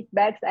many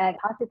feedbacks and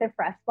positive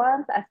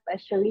response,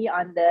 especially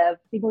on the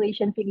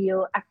simulation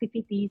video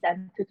activities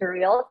and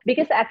tutorials.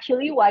 Because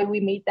actually why we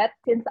made that,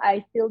 since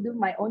I still do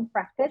my own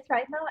practice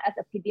right now as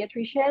a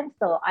pediatrician,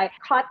 so I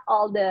caught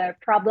all the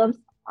problems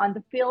on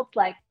the field,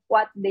 like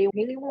what they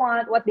really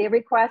want, what they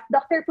request.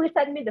 Doctor, please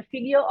send me the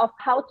video of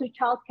how the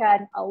child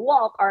can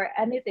walk or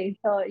anything.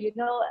 So,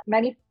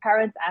 many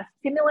parents ask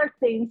similar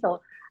things.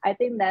 So I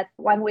think that's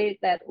one way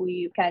that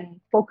we can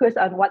focus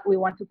on what we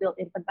want to build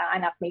in Tentang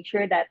Anak, make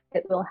sure that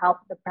it will help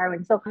the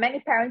parents. So many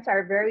parents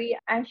are very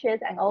anxious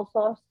and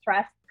also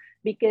stressed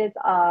because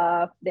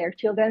their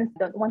children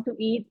don't want to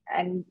eat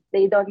and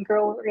they don't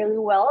grow really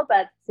well.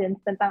 But since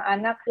Tentang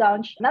Anak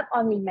launched not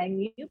only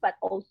menu, but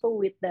also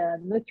with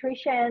the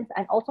nutrition,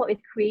 and also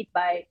it's created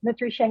by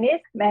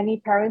nutritionists,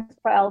 many parents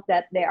felt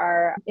that they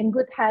are in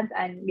good hands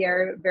and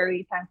they're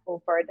very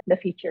thankful for the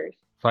features.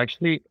 So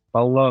actually,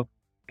 Paula,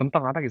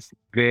 Tentang Anak is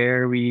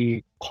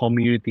very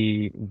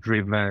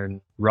community-driven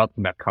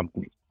roadmap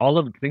company. All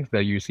of the things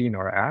that you see in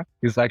our app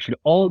is actually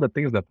all the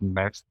things that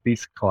match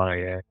this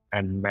client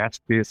and match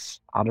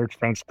this other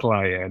friend's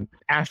client.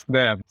 Ask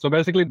them. So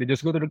basically, they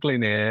just go to the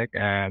clinic,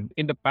 and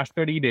in the past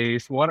 30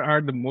 days, what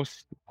are the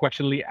most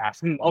questionably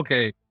asked?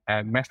 Okay,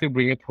 and Mesty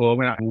bring it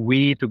home, and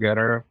we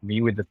together,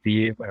 me with the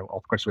team, and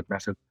of course with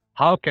Mesty,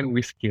 how can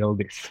we scale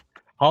this?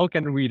 How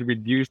can we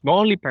reduce not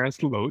only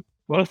parents' load,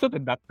 but also the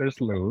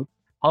doctor's load?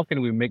 How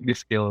can we make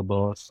this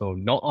scalable so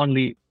not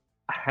only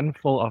a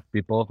handful of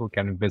people who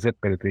can visit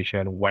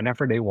pediatrician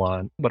whenever they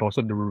want, but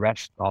also the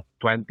rest of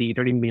 20,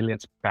 30 million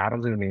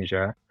parents in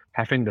Indonesia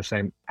having the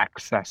same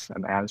access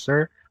and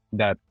answer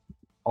that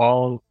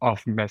all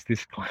of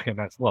Mesty's clients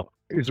as well.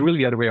 It's really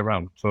the other way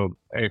around. So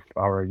if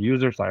our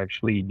users are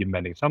actually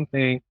demanding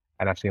something,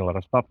 and I've seen a lot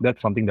of stuff, that's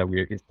something that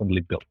we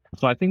instantly built.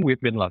 So I think we've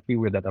been lucky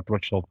with that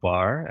approach so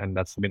far, and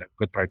that's been a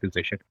good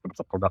prioritization in terms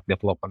of product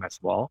development as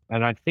well.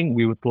 And I think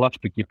we would love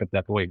to keep it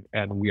that way.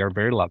 And we are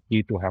very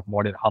lucky to have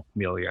more than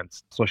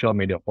 500,000 social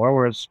media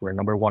followers. We're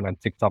number one on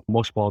TikTok,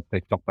 most followed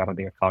TikTok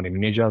parenting account in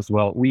Indonesia as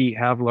well. We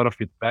have a lot of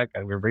feedback,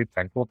 and we're very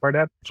thankful for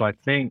that. So I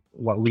think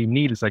what we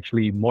need is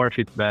actually more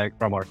feedback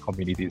from our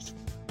communities.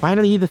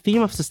 Finally, the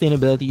theme of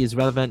sustainability is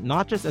relevant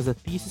not just as a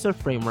thesis or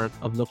framework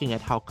of looking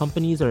at how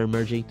companies are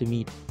emerging to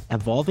meet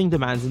evolving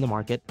demands in the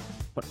market,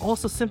 but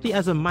also simply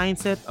as a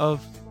mindset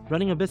of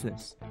running a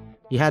business.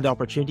 We had the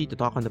opportunity to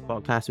talk on the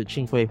podcast with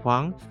Xinghui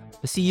Huang,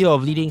 the CEO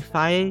of leading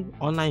Thai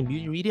online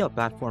beauty retail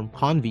platform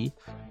Convi,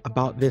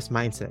 about this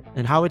mindset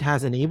and how it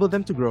has enabled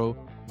them to grow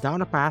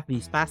down a path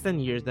these past 10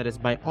 years that is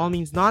by all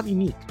means not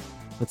unique,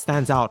 but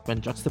stands out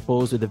when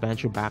juxtaposed with the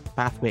venture-backed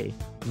pathway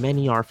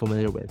many are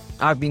familiar with.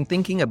 I've been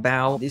thinking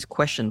about this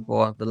question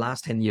for the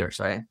last 10 years,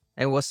 right?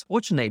 And was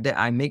fortunate that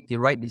I make the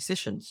right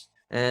decisions.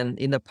 And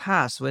in the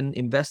past, when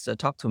investors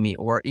talk to me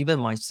or even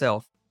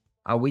myself,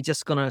 are we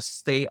just going to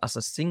stay as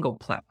a single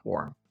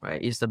platform,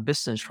 right? Is the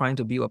business trying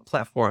to build a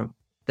platform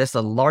that's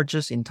the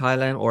largest in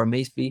Thailand or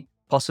maybe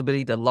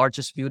possibly the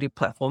largest beauty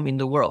platform in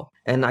the world?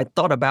 And I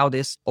thought about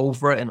this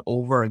over and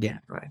over again,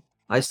 right?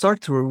 I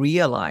start to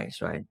realize,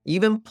 right,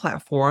 even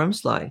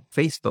platforms like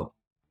Facebook,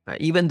 right,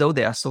 even though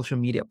they are social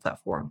media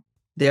platform,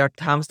 there are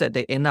times that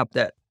they end up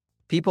that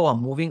people are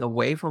moving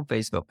away from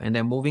Facebook and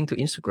they're moving to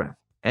Instagram.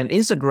 And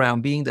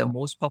Instagram being the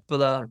most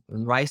popular,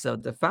 rise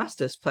of the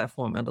fastest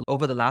platform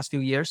over the last few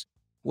years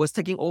was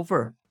taken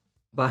over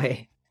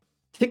by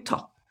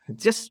TikTok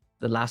just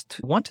the last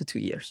 1 to 2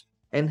 years.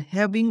 And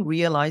having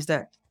realized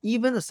that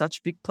even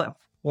such big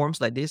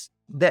platforms like this,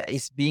 that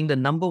is being the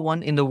number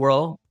one in the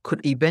world,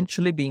 could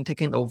eventually be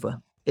taken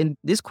over. And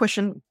this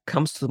question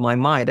comes to my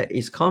mind that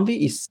is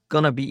Convi is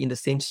going to be in the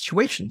same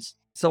situations.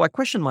 So I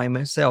questioned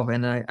myself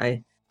and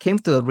I came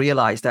to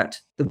realize that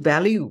the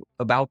value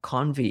about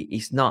Convi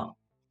is not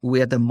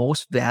we are the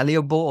most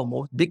valuable or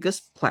most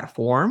biggest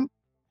platform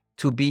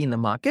to be in the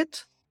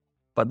market,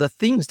 but the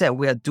things that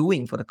we are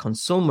doing for the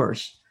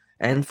consumers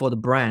and for the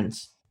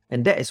brands.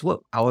 And that is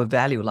what our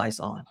value lies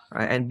on,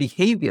 right? And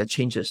behavior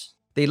changes.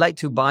 They like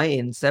to buy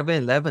in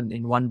 7-Eleven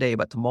in one day,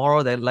 but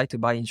tomorrow they like to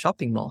buy in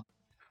shopping mall,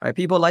 right?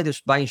 People like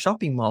to buy in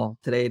shopping mall.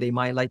 Today, they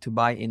might like to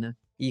buy in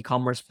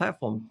e-commerce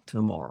platform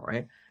tomorrow,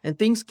 right? And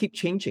things keep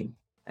changing.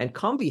 And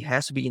Combi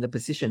has to be in the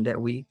position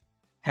that we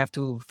have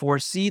to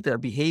foresee the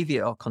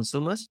behavior of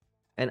consumers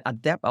and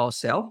adapt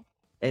ourselves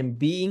and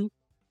being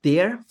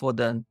there for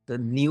the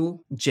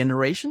new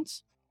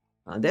generations.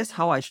 That's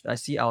how I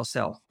see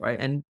ourselves, right?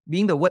 And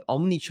being the word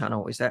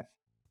omni-channel is that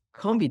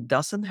Combi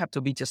doesn't have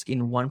to be just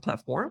in one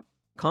platform.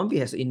 Combi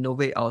has to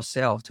innovate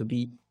ourselves to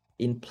be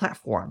in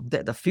platform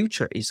that the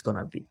future is going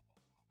to be.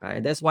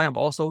 Right? That's why I'm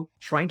also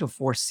trying to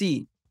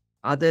foresee,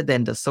 other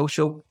than the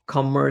social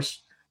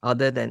commerce,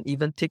 other than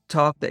even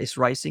TikTok that is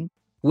rising,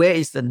 where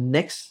is the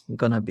next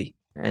going to be?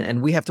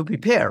 And we have to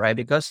prepare, right?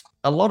 Because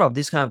a lot of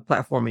this kind of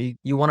platform,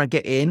 you want to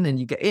get in and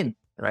you get in,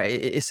 right?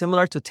 It's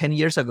similar to 10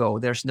 years ago.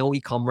 There's no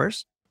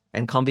e-commerce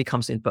and Combi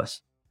comes in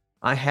first.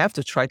 I have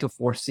to try to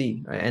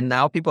foresee, right? And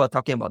now people are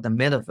talking about the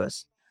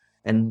metaverse.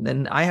 And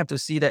then I have to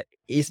see that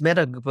is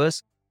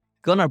metaverse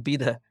going to be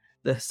the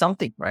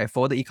something, right,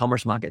 for the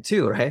e-commerce market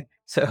too, right?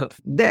 So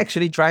they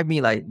actually drive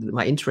me like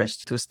my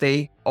interest to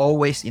stay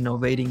always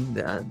innovating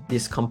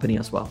this company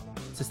as well.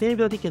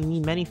 Sustainability can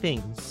mean many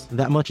things.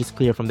 That much is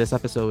clear from this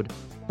episode.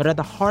 But at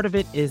the heart of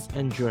it is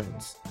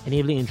endurance.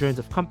 Enabling endurance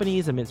of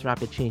companies amidst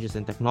rapid changes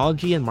in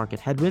technology and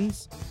market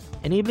headwinds.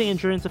 Enabling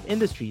endurance of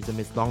industries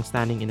amidst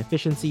long-standing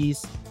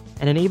inefficiencies.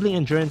 And enabling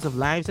endurance of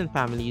lives and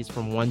families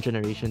from one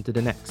generation to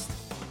the next.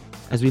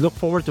 As we look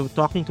forward to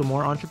talking to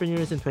more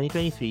entrepreneurs in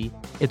 2023,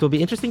 it will be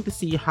interesting to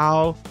see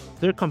how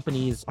their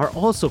companies are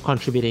also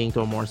contributing to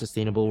a more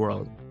sustainable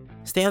world.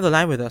 Stay on the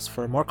line with us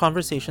for more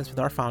conversations with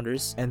our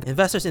founders and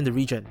investors in the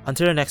region.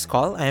 Until our next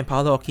call, I am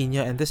Paolo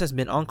Aquino, and this has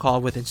been On Call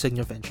with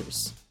Insignia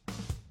Ventures.